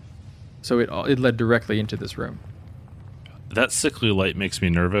door. So it led directly into this room. That sickly light makes me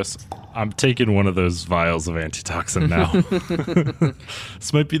nervous. I'm taking one of those vials of antitoxin now.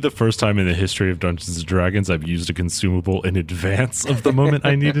 This might be the first time in the history of Dungeons & Dragons I've used a consumable in advance of the moment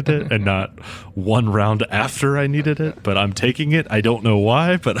I needed it and not one round after I needed it. But I'm taking it. I don't know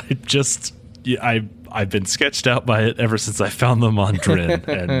why, but I've been sketched out by it ever since I found them on Drin,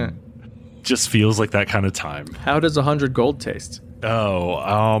 and just feels like that kind of time. How does 100 gold taste?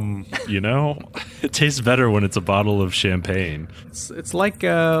 Oh, it tastes better when it's a bottle of champagne. It's like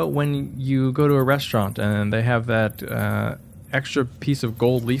when you go to a restaurant and they have that extra piece of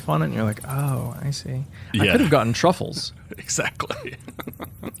gold leaf on it, and you're like, oh, I see. I could have gotten truffles. Exactly.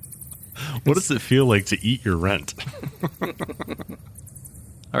 What does it feel like to eat your rent?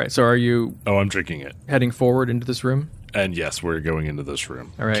 All right, so are you... Oh, I'm drinking it. Heading forward into this room? And yes, we're going into this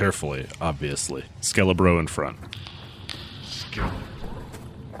room. All right. Carefully, obviously. Skelebro in front.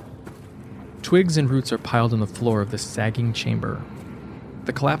 Twigs and roots are piled on the floor of this sagging chamber.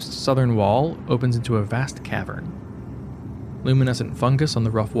 The collapsed southern wall opens into a vast cavern. Luminescent fungus on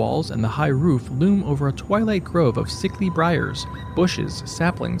the rough walls and the high roof loom over a twilight grove of sickly briars, bushes,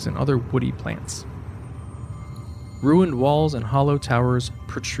 saplings, and other woody plants. Ruined walls and hollow towers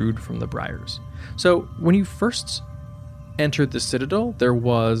protrude from the briars. So, when you first entered the Citadel, there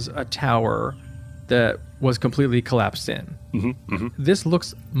was a tower that was completely collapsed in. This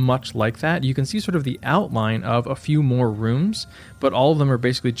looks much like that. You can see sort of the outline of a few more rooms, but all of them are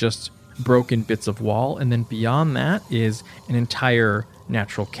basically just broken bits of wall, and then beyond that is an entire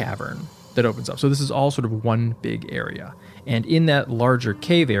natural cavern that opens up. So this is all sort of one big area. And in that larger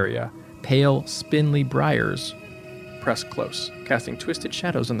cave area, pale, spindly briars press close, casting twisted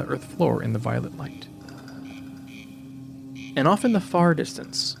shadows on the earth floor in the violet light. And off in the far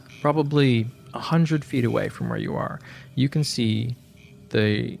distance, probably 100 feet away from where you are, you can see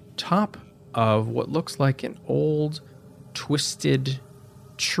the top of what looks like an old, twisted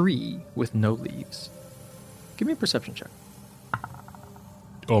tree with no leaves. Give me a perception check.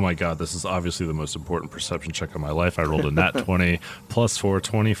 Oh my god, this is obviously the most important perception check of my life. I rolled a nat 20, plus 4,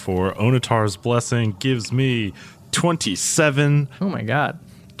 24. Onatar's Blessing gives me 27. Oh my god,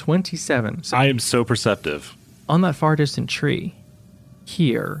 27. So I am so perceptive. on that far distant tree,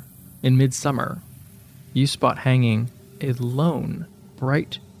 here, in midsummer, you spot hanging a lone,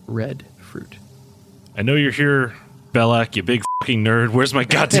 bright red fruit. I know you're here, Belak, you big fucking nerd. Where's my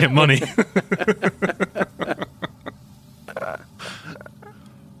goddamn money?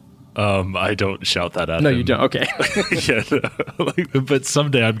 I don't shout that at No, him. you don't. Okay. Yeah, no. But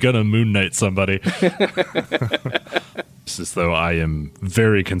someday I'm gonna Moon Knight somebody. It's as though I am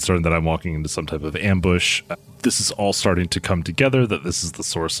very concerned that I'm walking into some type of ambush. This is all starting to come together, that this is the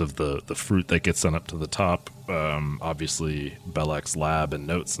source of the fruit that gets sent up to the top. Obviously, Belak's lab and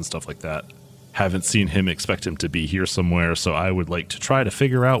notes and stuff like that. Haven't seen him, expect him to be here somewhere, so I would like to try to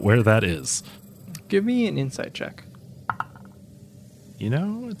figure out where that is. Give me an insight check. You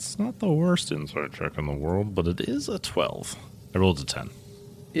know, it's not the worst insight check in the world, but it is a 12. I rolled a 10.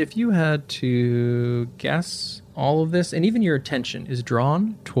 If you had to guess all of this, and even your attention is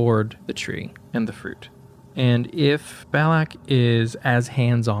drawn toward the tree and the fruit, and if Balak is as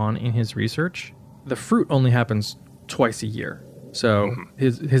hands-on in his research, the fruit only happens twice a year. So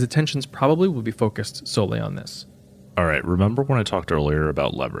his attentions probably will be focused solely on this. All right, remember when I talked earlier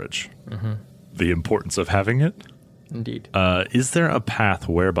about leverage? The importance of having it? Indeed. Is there a path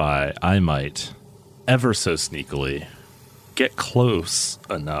whereby I might, ever so sneakily, get close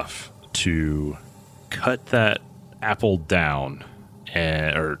enough to cut that apple down,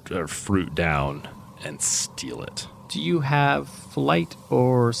 or fruit down, and steal it? Do you have flight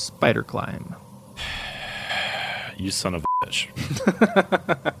or spider climb? You son of a bitch.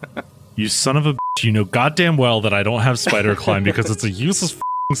 You son of a bitch. You know goddamn well that I don't have spider climb because it's a useless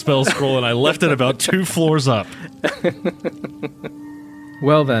spell scroll and I left it about 2 floors up.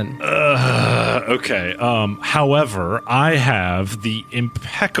 Well then. Okay. However, I have the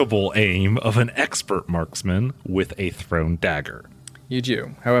impeccable aim of an expert marksman with a thrown dagger. You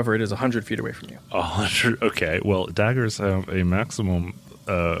do. However, it is 100 feet away from you. 100. Okay. Well, daggers have a maximum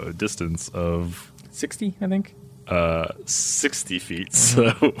distance of 60, I think. 60 feet.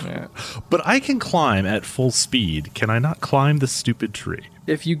 So, Yeah. But I can climb at full speed. Can I not climb the stupid tree?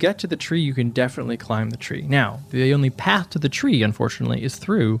 If you get to the tree, you can definitely climb the tree. Now, the only path to the tree, unfortunately, is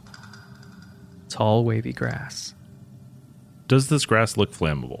through tall, wavy grass. Does this grass look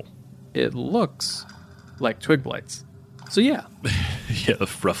flammable? It looks like twig blights. So yeah. Yeah,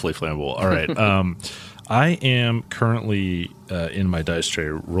 roughly flammable. All right. I am currently in my dice tray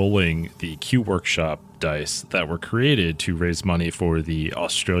rolling the Q Workshop dice that were created to raise money for the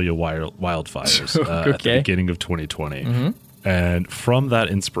Australia wildfires at the beginning of 2020. Mm-hmm. And from that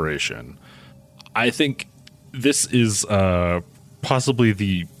inspiration, I think this is possibly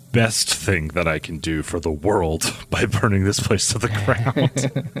the best thing that I can do for the world by burning this place to the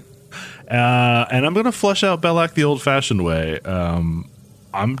ground. And I'm going to flush out Belak the old-fashioned way.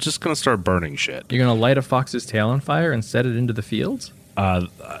 I'm just going to start burning shit. You're going to light a fox's tail on fire and set it into the fields?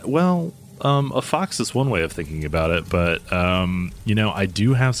 A fox is one way of thinking about it, but, I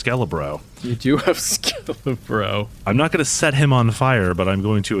do have Skelebro. You do have Skelebro. I'm not going to set him on fire, but I'm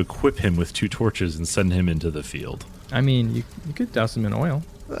going to equip him with 2 torches and send him into the field. I mean, you could douse him in oil.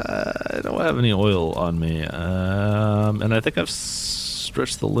 I don't have any oil on me, and I think I've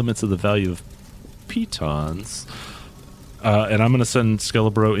stretched the limits of the value of pitons. And I'm going to send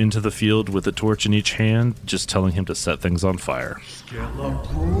Skelebro into the field with a torch in each hand, just telling him to set things on fire.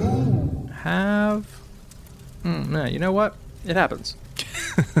 No, you know what? It happens.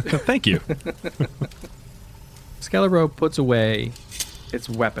 Thank you. Skelebro puts away its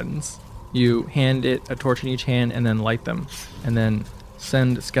weapons. You hand it a torch in each hand and then light them, and then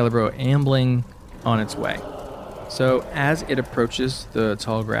send Skelebro ambling on its way. So as it approaches the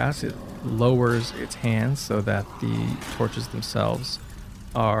tall grass, it lowers its hands so that the torches themselves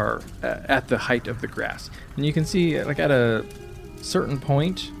are at the height of the grass. And you can see, like, at a certain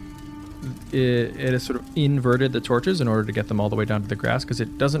point, it has sort of inverted the torches in order to get them all the way down to the grass, because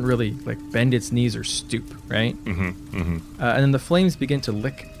it doesn't really, like, bend its knees or stoop, right? Mm-hmm, mm-hmm. And then the flames begin to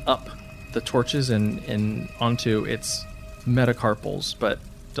lick up the torches and onto its metacarpals, but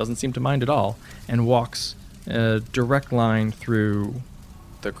doesn't seem to mind at all, and walks a direct line through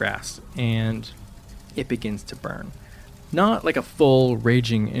the grass, and it begins to burn. Not like a full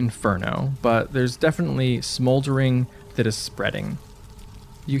raging inferno, but there's definitely smoldering that is spreading.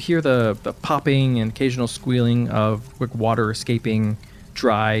 You hear the popping and occasional squealing of like water escaping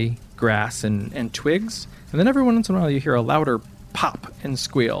dry grass and twigs, and then every once in a while you hear a louder pop and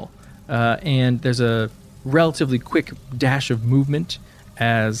squeal, and there's a relatively quick dash of movement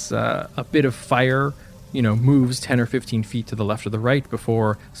as a bit of fire moves 10 or 15 feet to the left or the right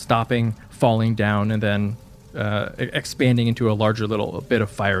before stopping, falling down, and then expanding into a larger little bit of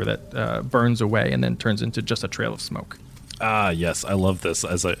fire that burns away and then turns into just a trail of smoke. Ah, yes, I love this.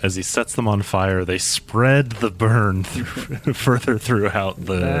 As he sets them on fire, they spread the burn further throughout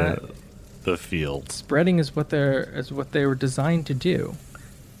the field. Spreading is what they were designed to do.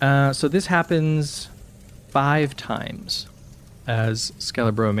 So this happens 5 times as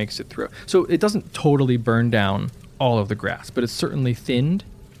Skelebro makes it through. So it doesn't totally burn down all of the grass, but it's certainly thinned.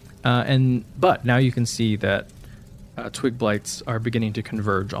 But now you can see that twig blights are beginning to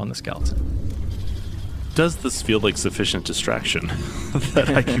converge on the skeleton. Does this feel like sufficient distraction that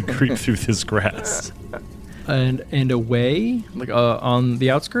I can creep through this grass? And away, like on the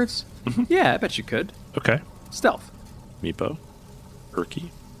outskirts? Mm-hmm. Yeah, I bet you could. Okay. Stealth. Meepo? Erky?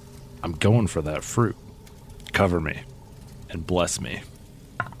 I'm going for that fruit. Cover me. And bless me.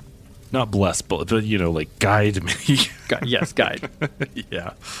 Not bless, but like guide me. Yes, guide.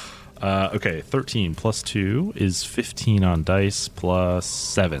 Yeah. Okay, 13 plus 2 is 15 on dice, plus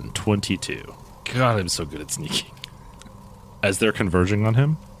 7, 22. God, I'm so good at sneaking. As they're converging on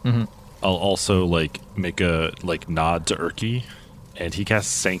him, mm-hmm. I'll also make a nod to Erky, and he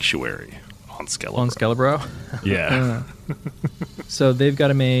casts Sanctuary on Skelebro. On Skelebro? Yeah. So they've got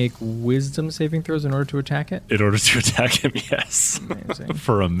to make wisdom saving throws in order to attack it? In order to attack him, yes. Amazing.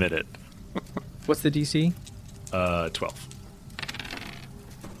 For a minute. What's the DC? 12.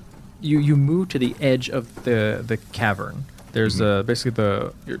 You move to the edge of the cavern. There's mm-hmm.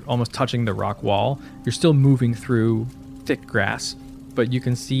 Basically you're almost touching the rock wall. You're still moving through thick grass, but you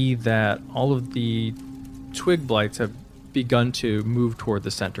can see that all of the twig blights have begun to move toward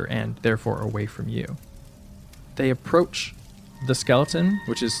the center and therefore away from you. They approach the skeleton,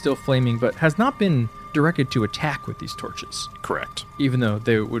 which is still flaming, but has not been directed to attack with these torches. Correct. Even though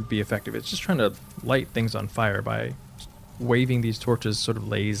they would be effective. It's just trying to light things on fire by waving these torches sort of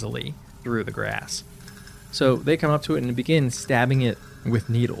lazily through the grass. So they come up to it and begin stabbing it with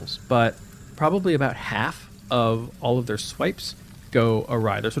needles, but probably about half of all of their swipes go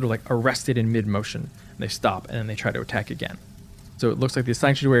awry. They're sort of like arrested in mid-motion. They stop and then they try to attack again. So it looks like the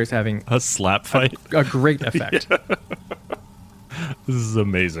Sanctuary is having a slap fight. A great effect. This is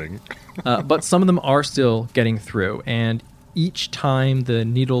amazing. But some of them are still getting through, and each time the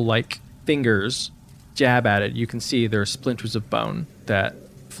needle-like fingers jab at it, you can see there are splinters of bone that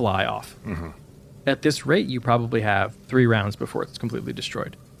fly off. Mm-hmm. At this rate, you probably have 3 rounds before it's completely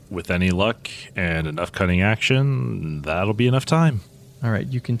destroyed. with any luck and enough cunning action, that'll be enough time. All right,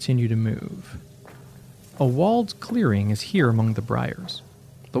 you continue to move. A walled clearing is here among the briars.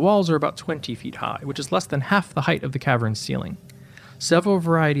 The walls are about 20 feet high, which is less than half the height of the cavern's ceiling. Several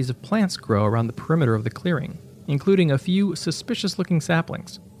varieties of plants grow around the perimeter of the clearing, including a few suspicious-looking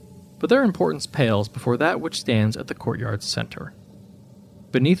saplings, but their importance pales before that which stands at the courtyard's center.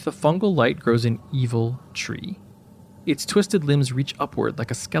 Beneath the fungal light grows an evil tree. Its twisted limbs reach upward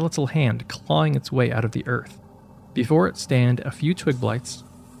like a skeletal hand clawing its way out of the earth. Before it stand a few twig blights,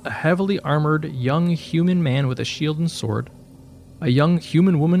 a heavily armored young human man with a shield and sword, a young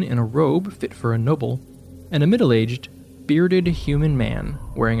human woman in a robe fit for a noble, and a middle-aged, bearded human man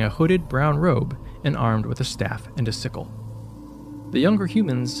wearing a hooded brown robe and armed with a staff and a sickle. The younger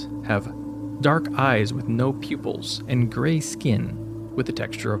humans have dark eyes with no pupils and gray skin with the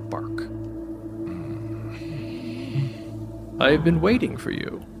texture of bark. I've been waiting for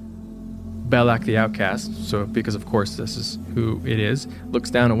you. Belak the Outcast, so because of course this is who it is, looks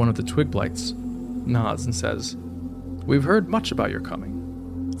down at one of the twig blights, nods and says, "We've heard much about your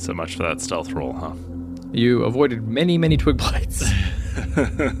coming." So much for that stealth roll, huh? You avoided many, many twig blights.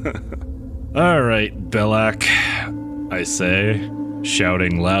 All right, Belak, I say,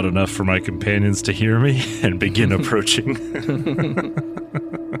 shouting loud enough for my companions to hear me and begin approaching.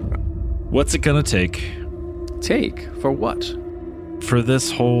 What's it gonna take? Take? For what? For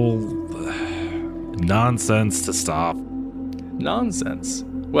this whole nonsense to stop. Nonsense?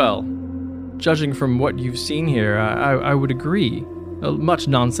 Well, judging from what you've seen here, I would agree. Much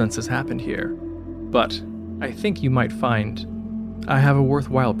nonsense has happened here. But I think you might find I have a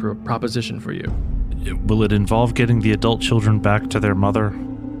worthwhile proposition for you. Will it involve getting the adult children back to their mother?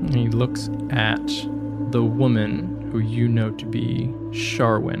 He looks at the woman who you know to be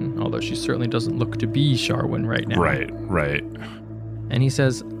Sharwin, although she certainly doesn't look to be Sharwin right now. Right. And he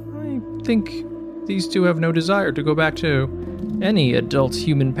says, I think these two have no desire to go back to any adult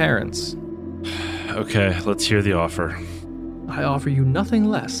human parents. Okay, let's hear the offer. I offer you nothing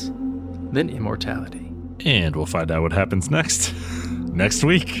less than immortality. And we'll find out what happens next. Next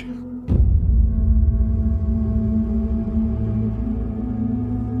week.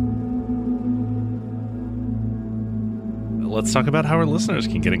 Let's talk about how our listeners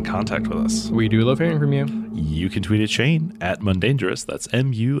can get in contact with us. We do love hearing from you. You can tweet at Shane at Mundangerous. That's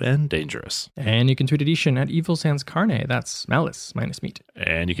M-U-N Dangerous. And you can tweet at Ishan at Evil Sans Carne. That's malice minus meat.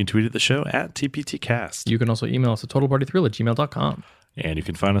 And you can tweet at the show at TPTcast. You can also email us at totalpartythrill@gmail.com. And you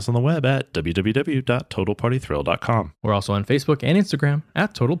can find us on the web at www.totalpartythrill.com. We're also on Facebook and Instagram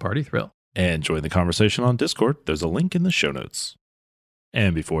at Total Party Thrill. And join the conversation on Discord. There's a link in the show notes.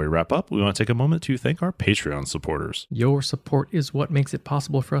 And before we wrap up, we want to take a moment to thank our Patreon supporters. Your support is what makes it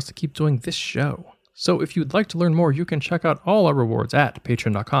possible for us to keep doing this show. So if you'd like to learn more, you can check out all our rewards at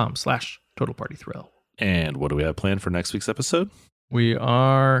patreon.com/totalpartythrill. And what do we have planned for next week's episode? We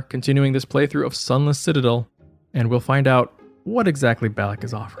are continuing this playthrough of Sunless Citadel, and we'll find out what exactly Belak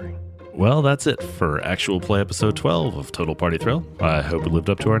is offering. Well, that's it for Actual Play Episode 12 of Total Party Thrill. I hope it lived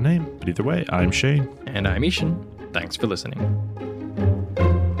up to our name, but either way, I'm Shane. And I'm Ishan. Thanks for listening.